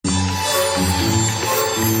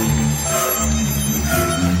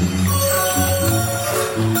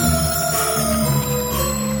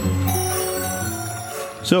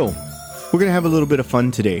So, we're going to have a little bit of fun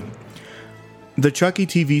today. The Chucky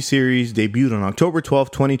TV series debuted on October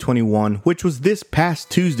 12th, 2021, which was this past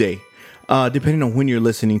Tuesday, depending on when you're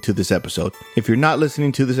listening to this episode. If you're not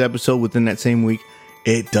listening to this episode within that same week,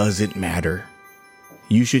 it doesn't matter.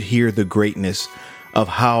 You should hear the greatness of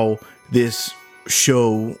how this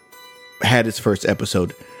show had its first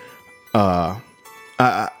episode. When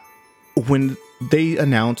they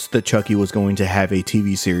announced that Chucky was going to have a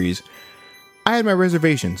TV series, I had my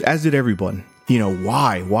reservations, as did everyone. You know,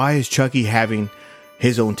 why? Why is Chucky having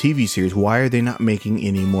his own TV series? Why are they not making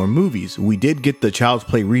any more movies? We did get the Child's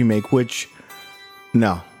Play remake, which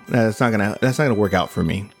no, that's not gonna work out for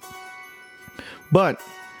me. But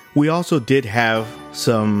we also did have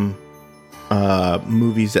some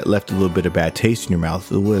movies that left a little bit of bad taste in your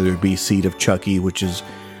mouth, whether it be Seed of Chucky, which is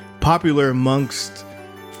popular amongst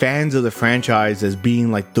fans of the franchise as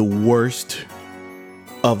being like the worst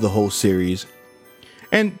of the whole series.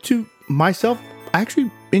 And to myself, I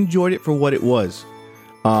actually enjoyed it for what it was.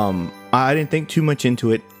 I didn't think too much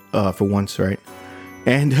into it for once, right?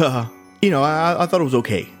 And I thought it was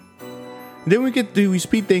okay. Then we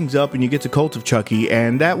speed things up and you get to Cult of Chucky,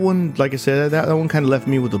 and that one, like I said, that one kind of left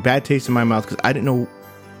me with a bad taste in my mouth because I didn't know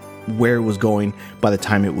where it was going by the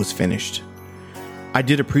time it was finished. I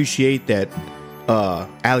did appreciate that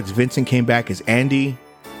Alex Vincent came back as Andy,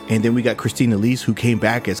 and then we got Christina Elise, who came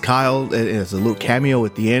back as Kyle as a little cameo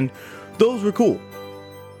at the end. Those were cool.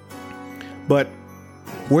 But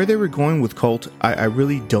where they were going with Cult, I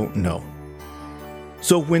really don't know.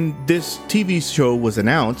 So when this TV show was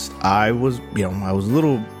announced, I was a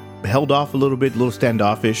little held off a little bit, a little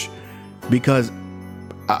standoffish, because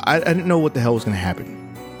I didn't know what the hell was going to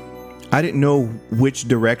happen. I didn't know which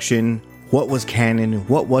direction, what was canon,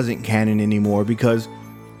 what wasn't canon anymore, because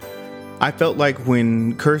I felt like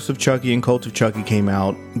when Curse of Chucky and Cult of Chucky came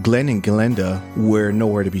out, Glenn and Glenda were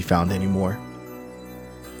nowhere to be found anymore.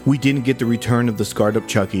 We didn't get the return of the scarred up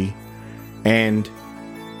Chucky, and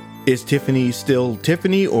is Tiffany still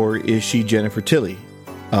Tiffany, or is she Jennifer Tilly?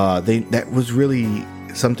 That was really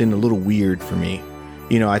something a little weird for me.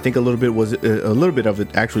 You know, I think a little bit of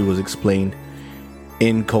it actually was explained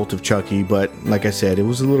in Cult of Chucky, but like I said,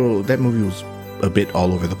 that movie was a bit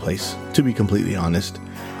all over the place, to be completely honest.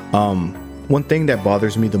 One thing that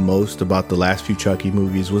bothers me the most about the last few Chucky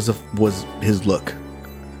movies was his look.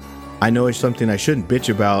 I know it's something I shouldn't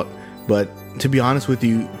bitch about, but to be honest with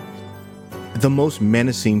you, the most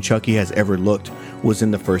menacing Chucky has ever looked was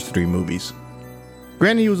in the first three movies.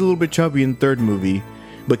 Granted, he was a little bit chubby in the third movie,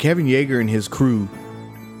 but Kevin Yeager and his crew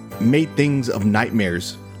made things of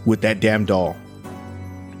nightmares with that damn doll.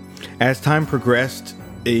 As time progressed,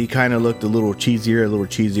 he kind of looked a little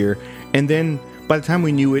cheesier, and then by the time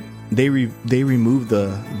we knew it, they removed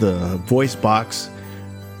the voice box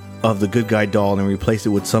of the good guy doll and replaced it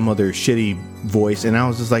with some other shitty voice, and I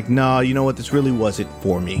was just like, nah, you know what, this really wasn't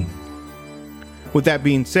for me. With that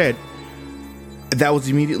being said, that was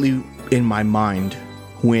immediately in my mind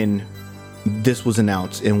when this was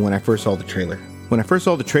announced and when I first saw the trailer. When I first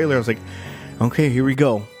saw the trailer, I was like, okay, here we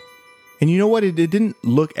go. And you know what? It didn't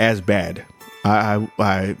look as bad.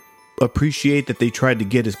 I appreciate that they tried to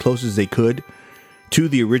get as close as they could to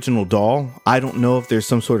the original doll. I don't know if there's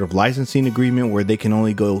some sort of licensing agreement where they can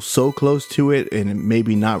only go so close to it and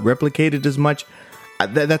maybe not replicate it as much.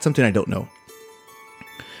 That's something I don't know.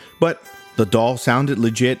 But the doll sounded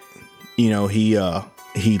legit. You know, he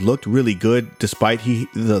looked really good despite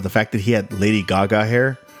the fact that he had Lady Gaga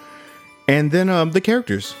hair. And then the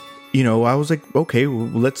characters. You know, I was like, okay, well,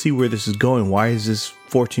 let's see where this is going. Why is this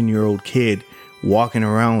 14-year-old kid walking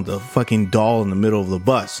around with a fucking doll in the middle of the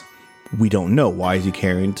bus? We don't know. Why is he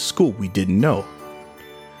carrying it to school? We didn't know.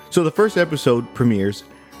 So the first episode premieres,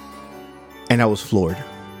 and I was floored.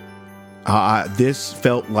 This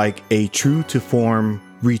felt like a true to form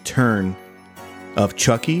return of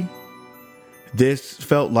Chucky. This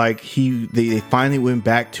felt like they finally went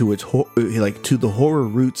back to to the horror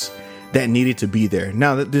roots that needed to be there.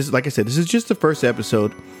 Now, this, like I said, this is just the first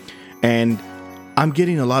episode, and I'm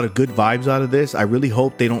getting a lot of good vibes out of this. I really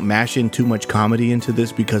hope they don't mash in too much comedy into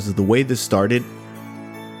this, because of the way this started.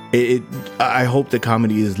 I hope the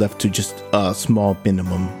comedy is left to just a small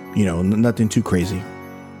minimum, you know, nothing too crazy.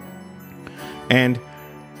 And,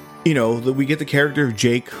 you know, we get the character of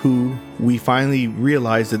Jake, who we finally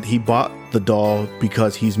realize that he bought the doll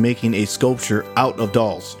because he's making a sculpture out of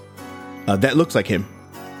dolls that looks like him.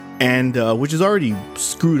 And which is already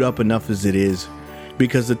screwed up enough as it is,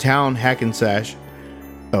 because the town Hackensack is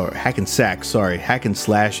the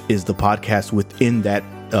podcast within that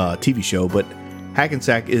TV show, but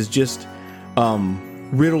Hackensack is just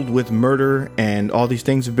riddled with murder, and all these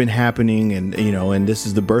things have been happening, and and this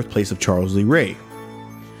is the birthplace of Charles Lee Ray.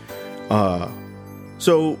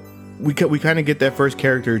 So we kind of get that first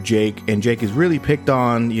character, Jake, and Jake is really picked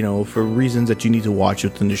on, for reasons that you need to watch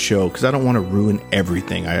within the show, because I don't want to ruin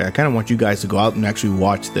everything. I kind of want you guys to go out and actually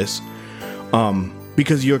watch this,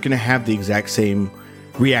 because you're going to have the exact same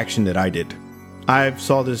reaction that I did. I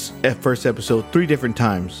saw this first episode 3 different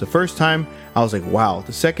times. The first time, I was like, wow.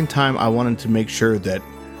 The second time, I wanted to make sure that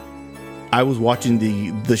I was watching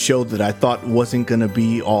the show that I thought wasn't going to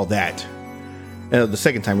be all that. The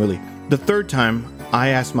second time, really. The third time, I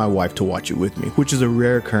asked my wife to watch it with me, which is a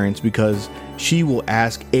rare occurrence because she will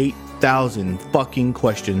ask 8,000 fucking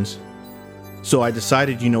questions. So I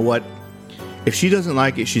decided, you know what? If she doesn't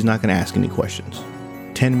like it, she's not going to ask any questions.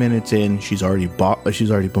 10 minutes in, she's already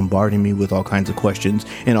bombarding me with all kinds of questions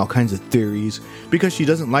and all kinds of theories because she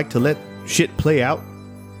doesn't like to let shit play out.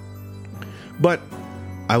 But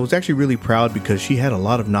I was actually really proud because she had a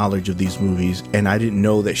lot of knowledge of these movies, and I didn't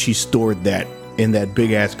know that she stored that in that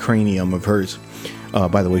big ass cranium of hers.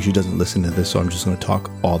 By the way, she doesn't listen to this, so I'm just going to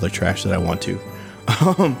talk all the trash that I want to.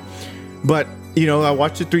 But, I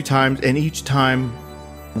watched it 3 times, and each time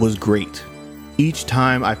was great. Each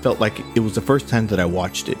time I felt like it was the first time that I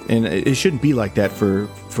watched it. And it shouldn't be like that for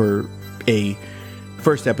a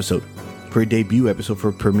first episode, for a debut episode, for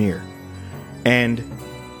a premiere. And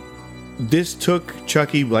this took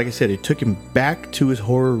Chucky, like I said, it took him back to his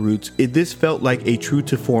horror roots. This felt like a true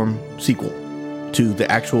to form sequel to the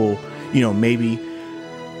actual, maybe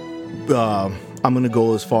I'm going to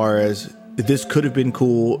go as far as this could have been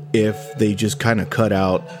cool if they just kind of cut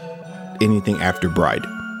out anything after Bride.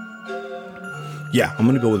 Yeah, I'm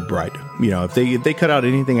going to go with Bride. If they cut out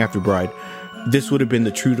anything after Bride, this would have been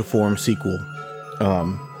the true to form sequel.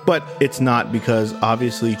 But it's not, because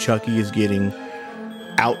obviously Chucky is getting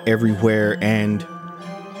out everywhere, and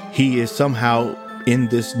he is somehow in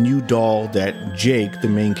this new doll that Jake, the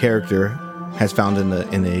main character, has found in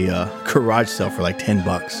a garage sale for like $10.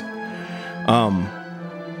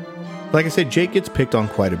 Like I said, Jake gets picked on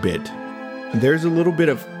quite a bit. There's a little bit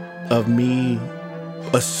of me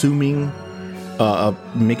assuming,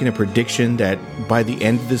 making a prediction that by the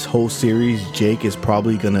end of this whole series, Jake is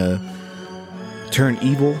probably gonna turn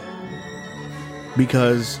evil,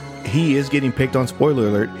 because he is getting picked on. Spoiler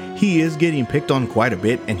alert, he is getting picked on quite a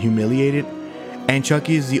bit and humiliated, and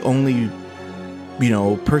Chucky is the only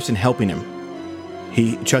person helping him.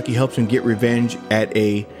 Chucky helps him get revenge at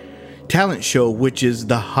a talent show, which is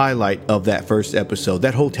the highlight of that first episode.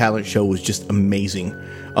 That whole talent show was just amazing.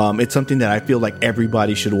 It's something that I feel like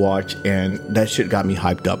everybody should watch, and that shit got me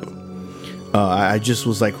hyped up. I just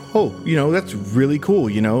was like, oh, that's really cool,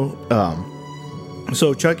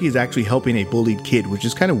 So Chucky is actually helping a bullied kid, which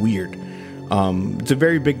is kind of weird. It's a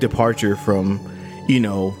very big departure from,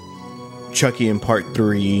 Chucky in part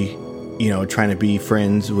 3, trying to be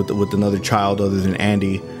friends with another child other than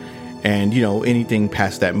Andy, and, anything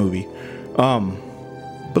past that movie.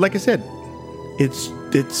 But like I said,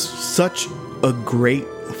 it's such a great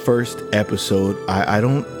first episode. I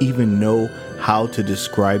don't even know how to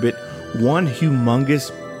describe it. One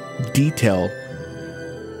humongous detail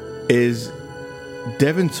is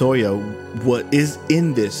Devon Sawa, what is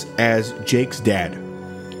in this as Jake's dad.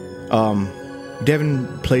 Devon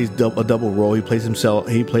plays a double role. He plays himself.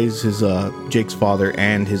 He plays his Jake's father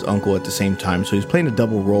and his uncle at the same time. So he's playing a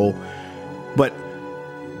double role. But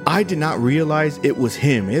I did not realize it was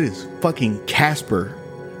him. It is fucking Casper.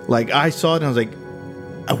 Like, I saw it and I was like,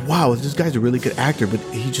 wow, this guy's a really good actor, but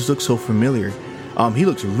he just looks so familiar. He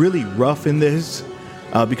looks really rough in this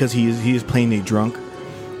because he is playing a drunk.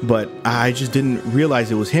 But I just didn't realize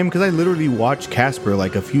it was him, because I literally watched Casper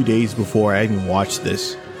like a few days before I even watched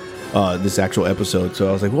this actual episode. So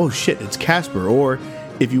I was like, whoa, shit, it's Casper. Or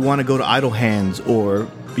if you want to go to Idle Hands, or,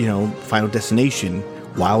 Final Destination,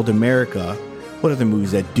 Wild America, what other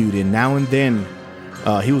movies that dude in? Now and Then.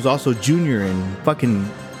 He was also Junior in fucking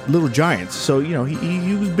Little Giants. So,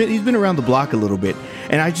 he's been around the block a little bit.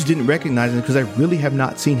 And I just didn't recognize him because I really have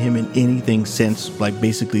not seen him in anything since, like,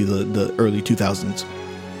 basically the early 2000s.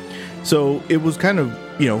 So it was kind of,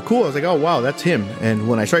 cool. I was like, oh, wow, that's him. And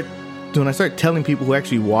when I started telling people who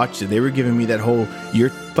actually watched it, they were giving me that whole, you're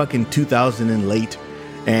fucking 2000 and late,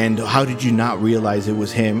 and how did you not realize it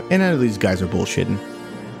was him? And none of these guys are bullshitting.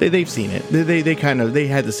 They've seen it. They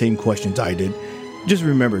had the same questions I did. Just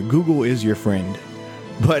remember, Google is your friend.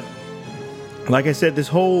 But like I said, this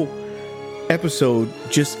whole episode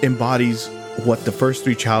just embodies what the first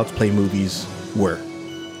 3 Child's Play movies were.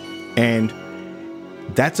 And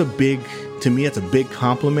that's a big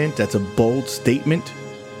compliment. That's a bold statement.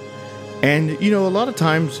 And, a lot of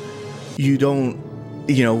times you don't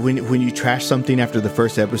when you trash something after the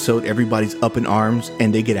first episode, everybody's up in arms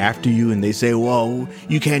and they get after you and they say, whoa,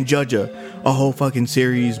 you can't judge a whole fucking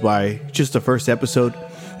series by just the first episode.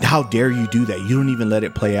 How dare you do that? You don't even let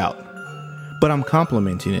it play out. But I'm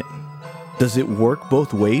complimenting it. Does it work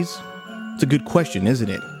both ways? It's a good question, isn't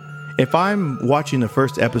it? If I'm watching the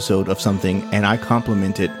first episode of something and I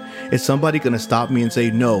compliment it, is somebody going to stop me and say,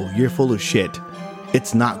 no, you're full of shit?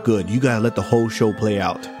 It's not good. You got to let the whole show play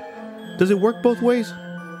out. Does it work both ways?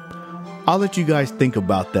 I'll let you guys think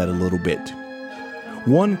about that a little bit.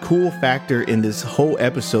 One cool factor in this whole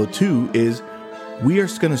episode too is we are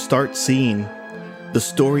going to start seeing the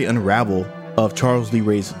story unravel of Charles Lee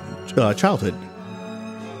Ray's childhood,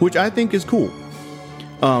 which I think is cool.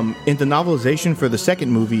 In the novelization for the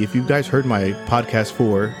second movie, if you guys heard my podcast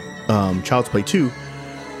for Child's Play 2,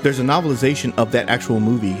 there's a novelization of that actual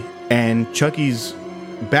movie, and Chucky's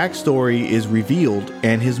backstory is revealed,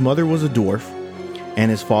 and his mother was a dwarf, and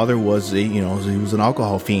his father was he was an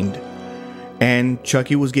alcohol fiend, and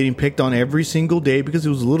Chucky was getting picked on every single day because he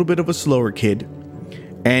was a little bit of a slower kid,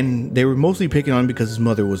 and they were mostly picking on him because his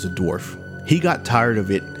mother was a dwarf. He got tired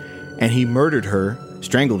of it, and he murdered her,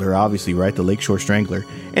 strangled her, obviously, right? The Lakeshore Strangler.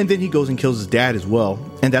 And then he goes and kills his dad as well,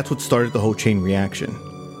 and that's what started the whole chain reaction.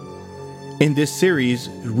 In this series,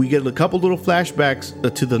 we get a couple little flashbacks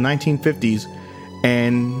to the 1950s,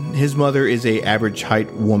 and his mother is a average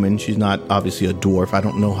height woman. She's not obviously a dwarf. I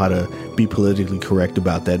don't know how to be politically correct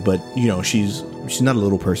about that, but she's not a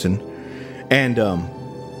little person. And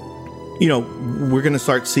we're gonna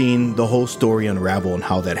start seeing the whole story unravel and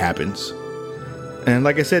how that happens. And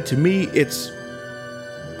like I said, to me, it's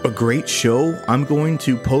a great show. I'm going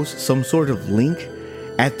to post some sort of link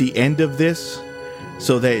at the end of this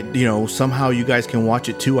so that, somehow you guys can watch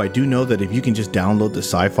it too. I do know that if you can just download the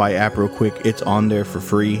Sci-Fi app real quick, it's on there for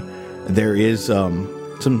free. There is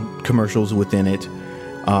some commercials within it.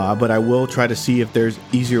 But I will try to see if there's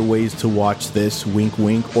easier ways to watch this, wink,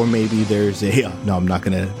 wink, or maybe there's no, I'm not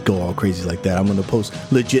going to go all crazy like that. I'm going to post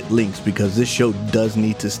legit links because this show does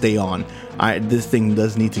need to stay on. This thing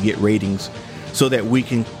does need to get ratings so that we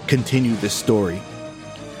can continue this story.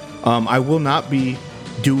 I will not be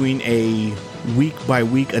doing a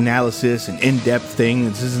week-by-week analysis and in-depth thing.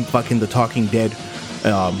 This isn't fucking The Talking Dead,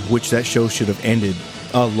 which that show should have ended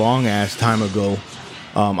a long-ass time ago.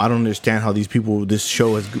 I don't understand how this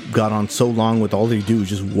show has got on so long with all they do is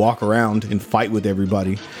just walk around and fight with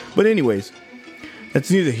everybody. But anyways,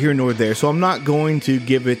 that's neither here nor there. So I'm not going to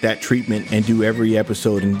give it that treatment and do every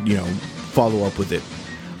episode and, follow up with it.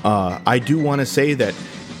 I do want to say that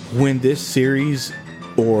when this series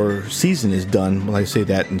or season is done, well, I say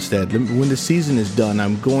that instead. When the season is done,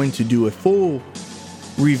 I'm going to do a full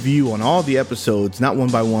review on all the episodes, not one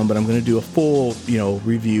by one, but I'm going to do a full,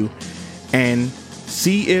 review and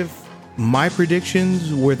see if my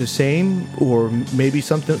predictions were the same, or maybe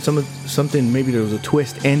something. Maybe there was a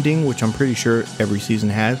twist ending, which I'm pretty sure every season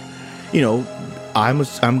has.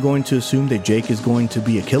 I'm going to assume that Jake is going to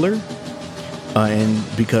be a killer, and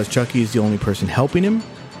because Chucky is the only person helping him.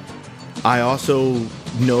 I also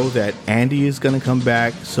know that Andy is going to come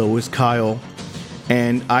back, so is Kyle,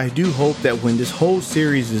 and I do hope that when this whole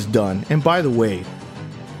series is done, and by the way,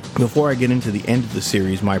 before I get into the end of the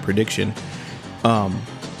series, my prediction,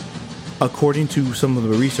 according to some of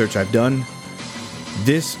the research I've done,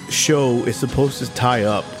 this show is supposed to tie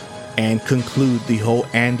up and conclude the whole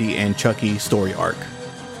Andy and Chucky story arc.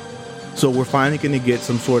 So we're finally going to get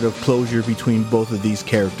some sort of closure between both of these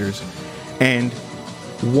characters. And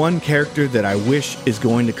one character that I wish is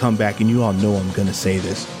going to come back, and you all know I'm going to say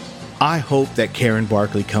this, I hope that Karen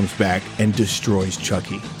Barkley comes back and destroys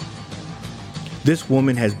Chucky. This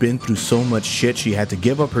woman has been through so much shit. She had to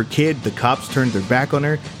give up her kid. The cops turned their back on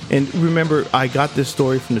her. And remember, I got this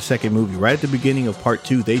story from the second movie. Right at the beginning of part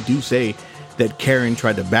 2, they do say that Karen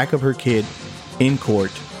tried to back up her kid in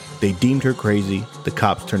court. They deemed her crazy. The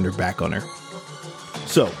cops turned their back on her.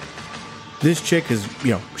 So, this chick is,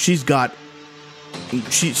 she's got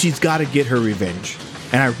to get her revenge.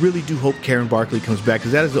 And I really do hope Karen Barkley comes back,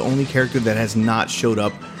 because that is the only character that has not showed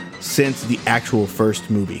up since the actual first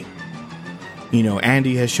movie.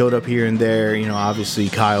 Andy has showed up here and there. Obviously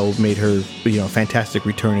Kyle made her, fantastic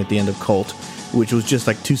return at the end of Cult, which was just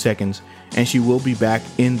like 2 seconds. And she will be back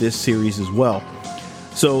in this series as well.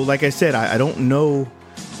 So, like I said, I don't know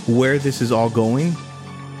where this is all going.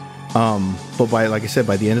 But by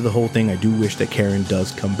the end of the whole thing, I do wish that Karen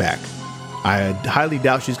does come back. I highly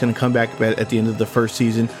doubt she's going to come back at the end of the first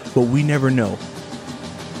season, but we never know.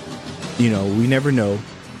 We never know.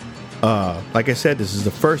 Like I said, this is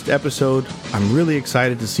the first episode. I'm really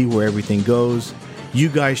excited to see where everything goes. You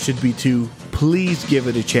guys should be too. please give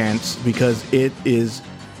it a chance because it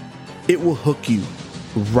will hook you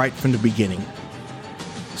right from the beginning.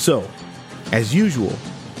 So, as usual,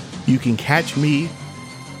 you can catch me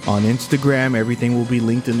on Instagram. Everything will be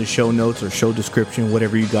linked in the show notes or show description,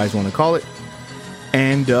 whatever you guys want to call it.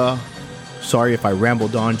 And sorry if I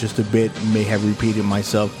rambled on just a bit, may have repeated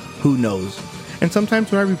myself, who knows. And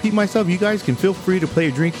sometimes when I repeat myself, you guys can feel free to play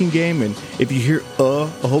a drinking game, and if you hear a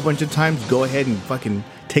whole bunch of times, go ahead and fucking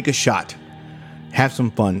take a shot. Have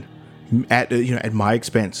some fun at my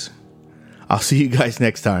expense. I'll see you guys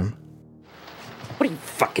next time. What are you,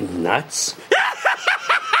 fucking nuts?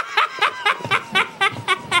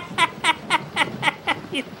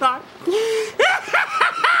 You thought